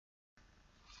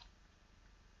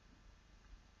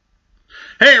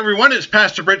Hey everyone, it's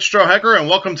Pastor Britt Strohecker, and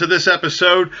welcome to this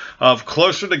episode of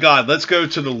Closer to God. Let's go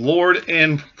to the Lord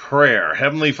in prayer.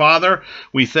 Heavenly Father,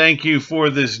 we thank you for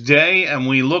this day, and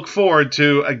we look forward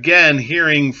to, again,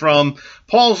 hearing from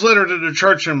Paul's letter to the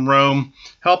church in Rome.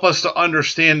 Help us to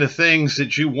understand the things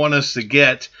that you want us to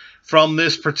get from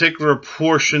this particular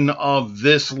portion of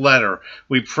this letter.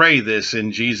 We pray this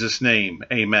in Jesus' name.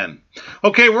 Amen.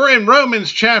 Okay, we're in Romans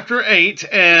chapter 8,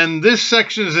 and this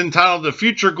section is entitled The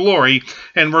Future Glory,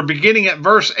 and we're beginning at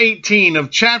verse 18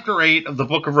 of chapter 8 of the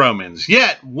book of Romans.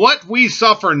 Yet, what we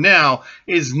suffer now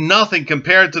is nothing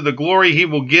compared to the glory he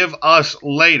will give us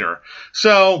later.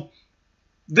 So,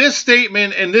 this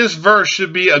statement and this verse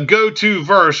should be a go-to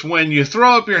verse when you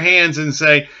throw up your hands and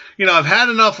say, you know, I've had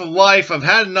enough of life, I've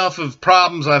had enough of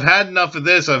problems, I've had enough of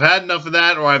this, I've had enough of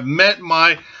that, or I've met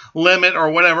my limit or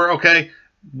whatever. Okay,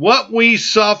 what we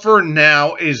suffer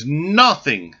now is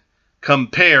nothing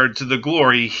compared to the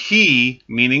glory he,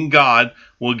 meaning God,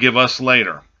 will give us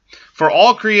later. For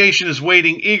all creation is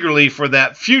waiting eagerly for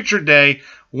that future day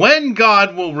when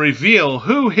God will reveal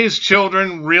who his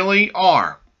children really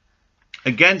are.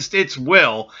 Against its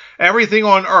will, everything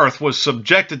on earth was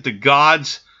subjected to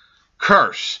God's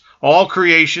curse. All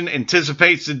creation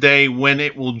anticipates the day when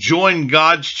it will join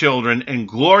God's children in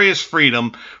glorious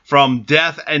freedom from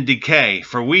death and decay.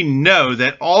 For we know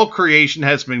that all creation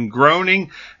has been groaning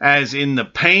as in the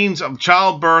pains of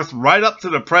childbirth right up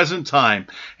to the present time.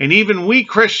 And even we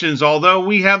Christians, although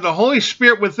we have the Holy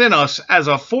Spirit within us as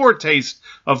a foretaste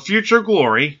of future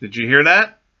glory, did you hear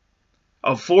that?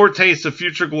 A foretaste of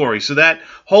future glory. So that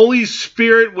Holy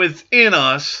Spirit within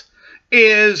us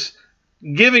is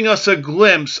giving us a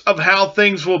glimpse of how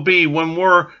things will be when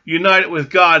we're united with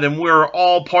God and we're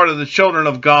all part of the children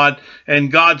of God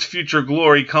and God's future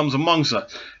glory comes amongst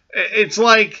us. It's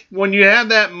like when you have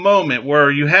that moment where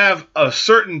you have a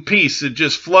certain peace that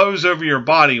just flows over your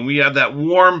body and we have that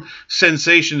warm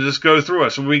sensation just go through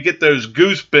us. And we get those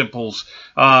goose pimples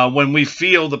when we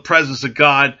feel the presence of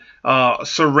God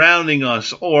surrounding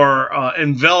us or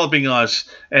enveloping us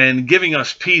and giving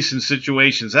us peace in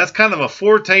situations. That's kind of a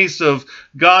foretaste of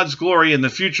God's glory and the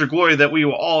future glory that we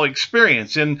will all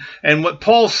experience. And what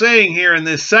Paul's saying here in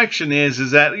this section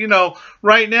is that, you know,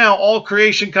 right now all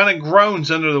creation kind of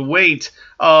groans under the weight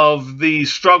of the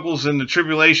struggles and the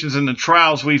tribulations and the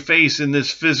trials we face in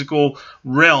this physical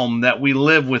realm that we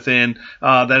live within,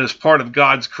 that is part of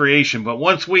God's creation. But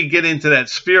once we get into that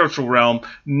spiritual realm,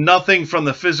 nothing from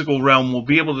the physical realm will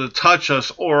be able to touch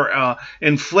us or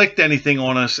inflict anything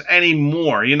on us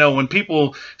anymore. You know, when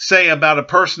people say about a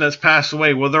person that's passed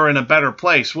away, well, they're in a better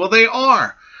place. Well, they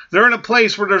are. They're in a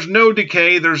place where there's no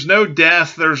decay, there's no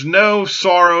death, there's no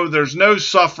sorrow, there's no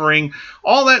suffering.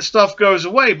 All that stuff goes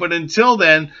away. But until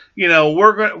then, you know,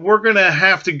 we're going to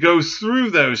have to go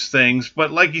through those things.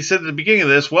 But like he said at the beginning of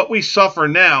this, what we suffer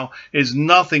now is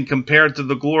nothing compared to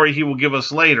the glory he will give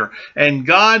us later. And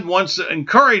God wants to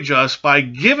encourage us by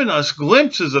giving us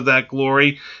glimpses of that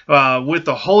glory with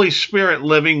the Holy Spirit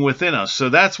living within us. So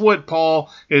that's what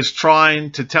Paul is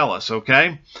trying to tell us,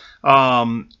 okay?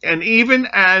 And even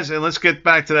as, and let's get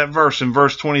back to that verse in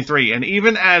verse 23, and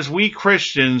even as we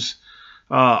Christians,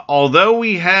 although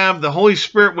we have the Holy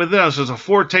Spirit within us as a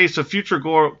foretaste of future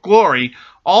glory,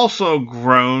 also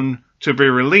groan to be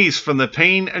released from the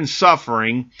pain and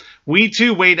suffering, we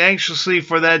too wait anxiously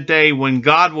for that day when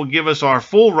God will give us our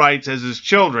full rights as his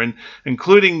children,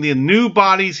 including the new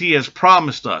bodies he has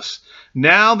promised us.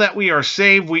 Now that we are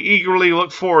saved, we eagerly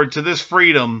look forward to this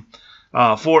freedom.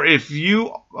 For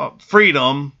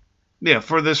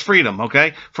this freedom,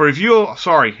 okay? For if you,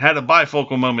 had a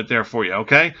bifocal moment there for you,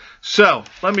 okay? So,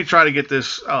 let me try to get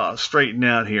this straightened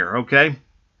out here, okay?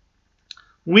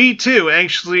 We too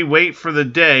anxiously wait for the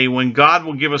day when God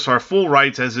will give us our full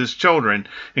rights as his children,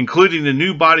 including the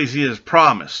new bodies he has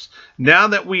promised. Now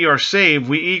that we are saved,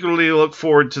 we eagerly look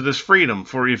forward to this freedom.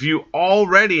 For if you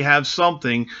already have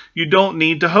something, you don't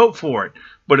need to hope for it.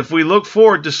 But if we look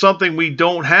forward to something we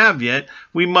don't have yet,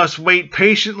 we must wait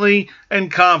patiently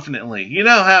and confidently. You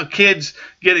know how kids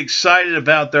get excited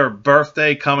about their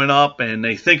birthday coming up and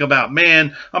they think about,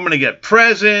 man, I'm going to get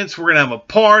presents, we're going to have a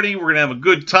party, we're going to have a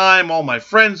good time, all my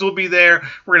friends will be there,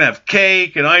 we're going to have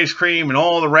cake and ice cream and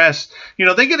all the rest. You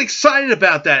know, they get excited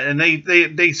about that and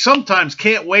they sometimes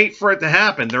can't wait for it to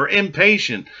happen. They're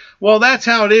impatient. Well, that's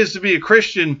how it is to be a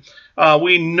Christian.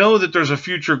 We know that there's a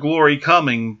future glory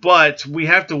coming, but we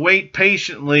have to wait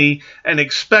patiently and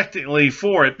expectantly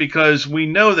for it because we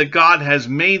know that God has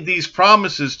made these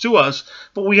promises to us,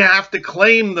 but we have to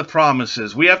claim the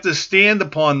promises. We have to stand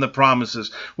upon the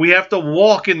promises. We have to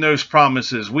walk in those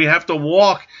promises. We have to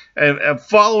walk and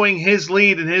following his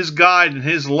lead and his guide and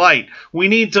his light. We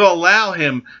need to allow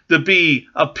him to be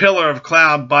a pillar of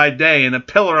cloud by day and a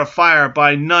pillar of fire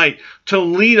by night, to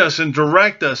lead us and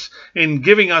direct us in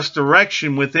giving us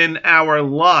direction within our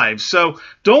lives. So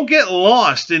don't get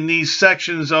lost in these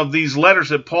sections of these letters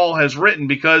that Paul has written,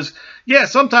 because yeah,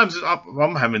 sometimes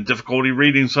I'm having difficulty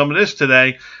reading some of this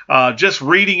today, just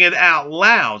reading it out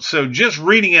loud. So just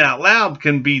reading it out loud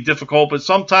can be difficult, but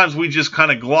sometimes we just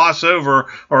kind of gloss over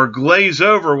or glaze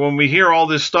over when we hear all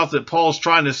this stuff that Paul's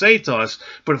trying to say to us.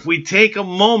 But if we take a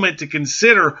moment to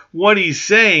consider what he's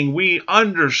saying, we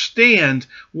understand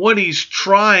what he's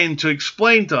trying to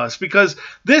explain to us, because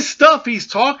this stuff he's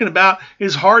talking about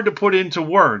is hard to put into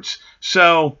words.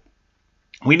 So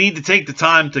we need to take the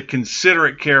time to consider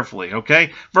it carefully,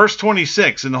 okay? Verse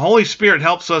 26, and the Holy Spirit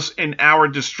helps us in our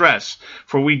distress,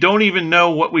 for we don't even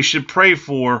know what we should pray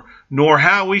for, nor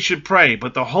how we should pray,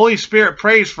 but the Holy Spirit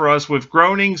prays for us with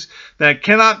groanings that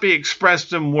cannot be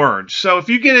expressed in words. So if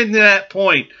you get into that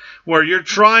point where you're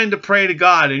trying to pray to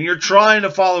God, and you're trying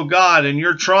to follow God, and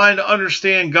you're trying to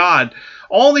understand God,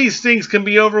 all these things can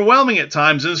be overwhelming at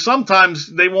times, and sometimes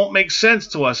they won't make sense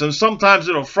to us, and sometimes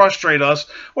it'll frustrate us,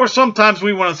 or sometimes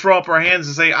we want to throw up our hands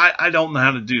and say, I don't know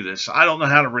how to do this. I don't know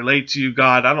how to relate to you,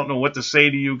 God. I don't know what to say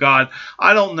to you, God.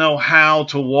 I don't know how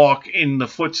to walk in the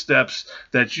footsteps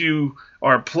that you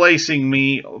are placing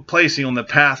on the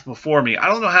path before me. I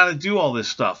don't know how to do all this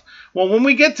stuff. Well, when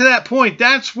we get to that point,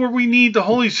 that's where we need the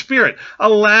Holy Spirit.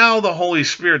 Allow the Holy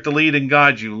Spirit to lead and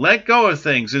guide you. Let go of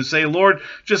things and say, Lord,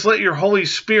 just let your Holy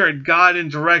Spirit guide and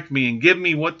direct me and give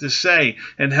me what to say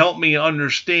and help me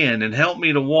understand and help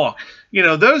me to walk. You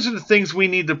know, those are the things we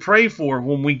need to pray for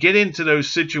when we get into those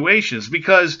situations,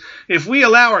 because if we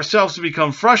allow ourselves to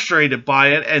become frustrated by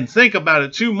it and think about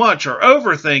it too much or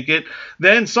overthink it,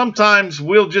 then sometimes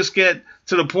we'll just get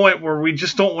to the point where we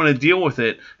just don't want to deal with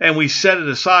it and we set it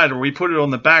aside or we put it on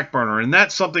the back burner, and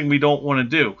that's something we don't want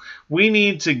to do. We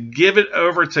need to give it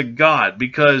over to God,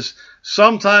 because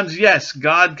sometimes, yes,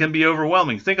 God can be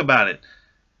overwhelming. Think about it.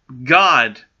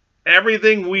 God,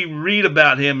 everything we read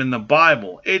about him in the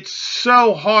Bible, it's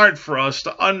so hard for us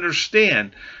to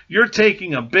understand. You're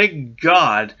taking a big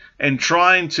God and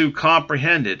trying to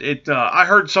comprehend it. I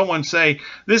heard someone say,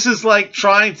 this is like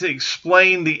trying to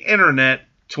explain the internet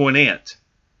to an ant.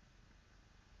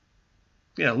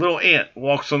 A little ant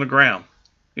walks on the ground.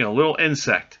 Little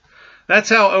insect. That's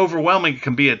how overwhelming it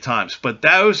can be at times. But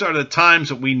those are the times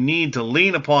that we need to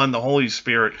lean upon the Holy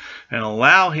Spirit and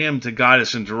allow him to guide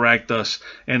us and direct us,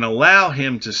 and allow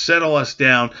him to settle us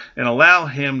down, and allow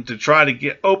him to try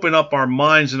to open up our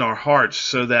minds and our hearts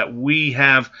so that we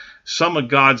have some of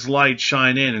God's light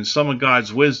shine in and some of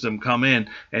God's wisdom come in,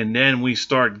 and then we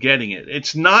start getting it.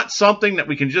 It's not something that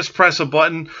we can just press a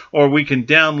button, or we can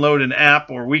download an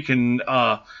app, or we can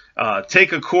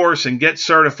take a course and get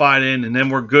certified in, and then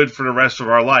we're good for the rest of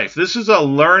our life. This is a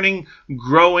learning,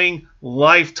 growing,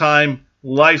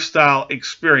 lifestyle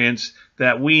experience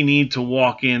that we need to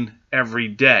walk in every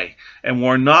day. And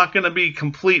we're not going to be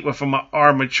complete with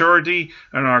our maturity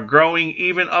and our growing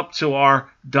even up to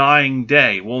our dying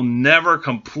day. We'll never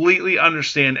completely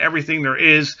understand everything there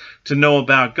is to know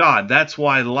about God. That's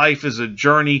why life is a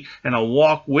journey and a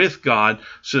walk with God,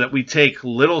 so that we take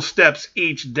little steps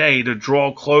each day to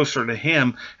draw closer to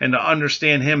him and to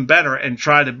understand him better and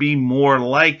try to be more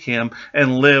like him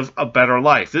and live a better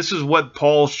life. This is what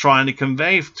Paul's trying to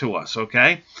convey to us,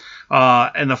 okay?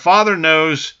 And the Father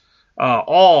knows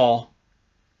all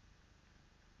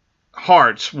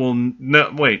hearts will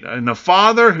know, and the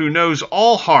Father who knows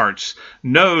all hearts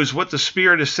knows what the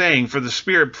Spirit is saying, for the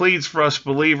Spirit pleads for us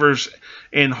believers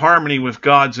in harmony with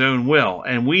God's own will.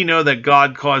 And we know that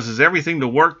God causes everything to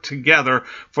work together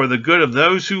for the good of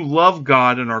those who love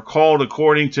God and are called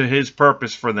according to his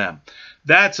purpose for them.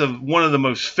 That's one of the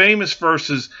most famous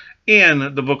verses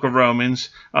in the book of Romans.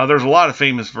 There's a lot of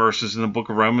famous verses in the book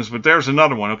of Romans, but there's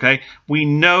another one, okay? We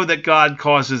know that God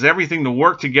causes everything to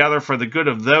work together for the good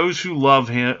of those who love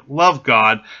him, love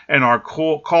God, and are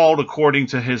called according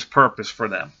to his purpose for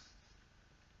them.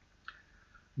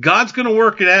 God's going to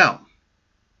work it out.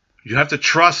 You have to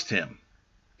trust him.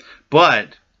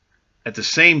 But at the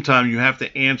same time, you have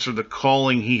to answer the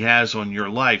calling he has on your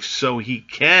life so he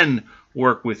can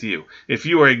work with you. If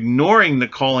you are ignoring the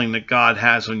calling that God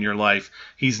has on your life,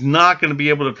 he's not going to be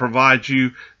able to provide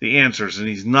you the answers, and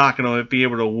he's not going to be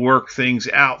able to work things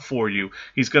out for you.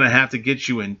 He's going to have to get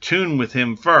you in tune with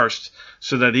him first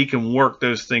so that he can work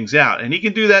those things out. And he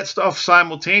can do that stuff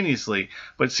simultaneously.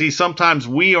 But see, sometimes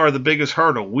we are the biggest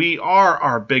hurdle. We are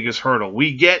our biggest hurdle.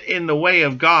 We get in the way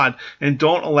of God and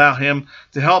don't allow him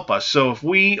to help us. So if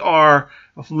we are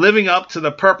living up to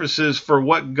the purposes for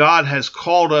what God has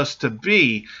called us to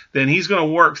be, then he's going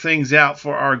to work things out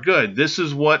for our good. This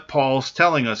is what Paul's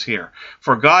telling us here.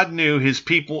 For God knew his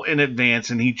people in advance,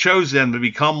 and he chose them to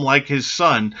become like his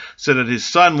son, so that his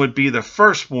son would be the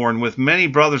firstborn with many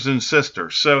brothers and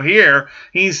sisters. So here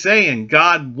he's saying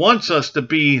God wants us to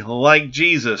be like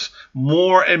Jesus,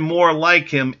 more and more like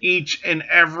him each and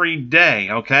every day,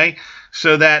 okay?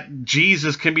 So that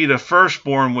Jesus can be the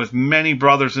firstborn with many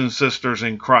brothers and sisters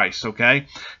in Christ, okay?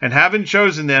 And having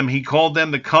chosen them, he called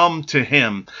them to come to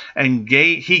him, and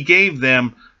he gave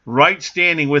them right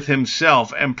standing with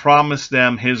himself and promised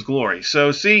them his glory.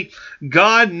 So see,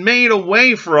 God made a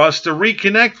way for us to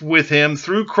reconnect with him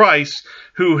through Christ,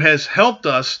 who has helped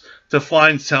us to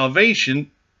find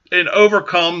salvation and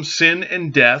overcome sin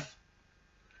and death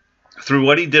through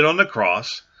what he did on the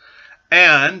cross.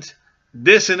 And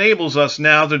this enables us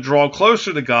now to draw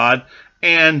closer to God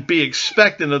and be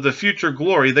expectant of the future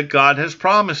glory that God has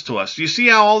promised to us. You see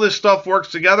how all this stuff works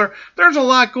together? There's a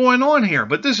lot going on here,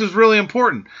 but this is really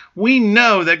important. We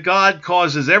know that God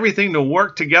causes everything to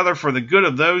work together for the good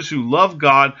of those who love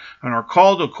God and are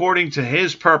called according to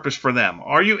his purpose for them.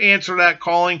 Are you answering that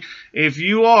calling? If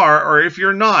you are, or if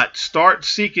you're not, start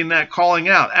seeking that calling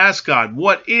out. Ask God,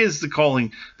 what is the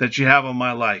calling that you have on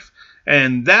my life?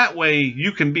 And that way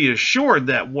you can be assured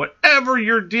that whatever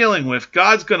you're dealing with,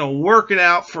 God's going to work it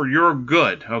out for your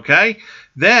good, okay?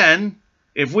 Then,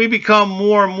 if we become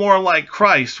more and more like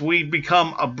Christ, we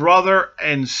become a brother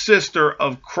and sister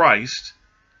of Christ,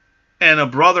 and a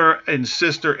brother and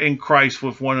sister in Christ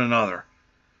with one another.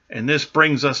 And this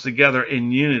brings us together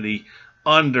in unity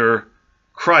under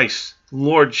Christ's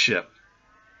lordship.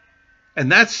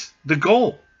 And that's the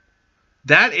goal.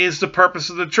 That is the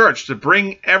purpose of the church, to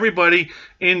bring everybody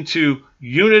into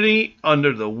unity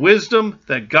under the wisdom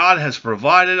that God has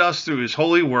provided us through his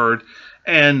holy word,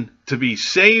 and to be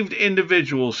saved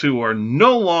individuals who are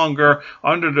no longer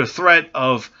under the threat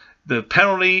of the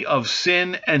penalty of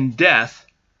sin and death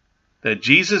that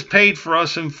Jesus paid for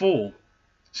us in full,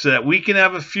 so that we can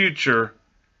have a future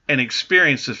and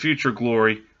experience the future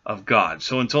glory of God.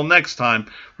 So until next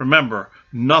time, remember,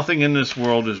 nothing in this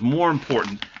world is more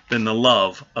important than the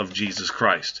love of Jesus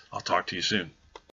Christ. I'll talk to you soon.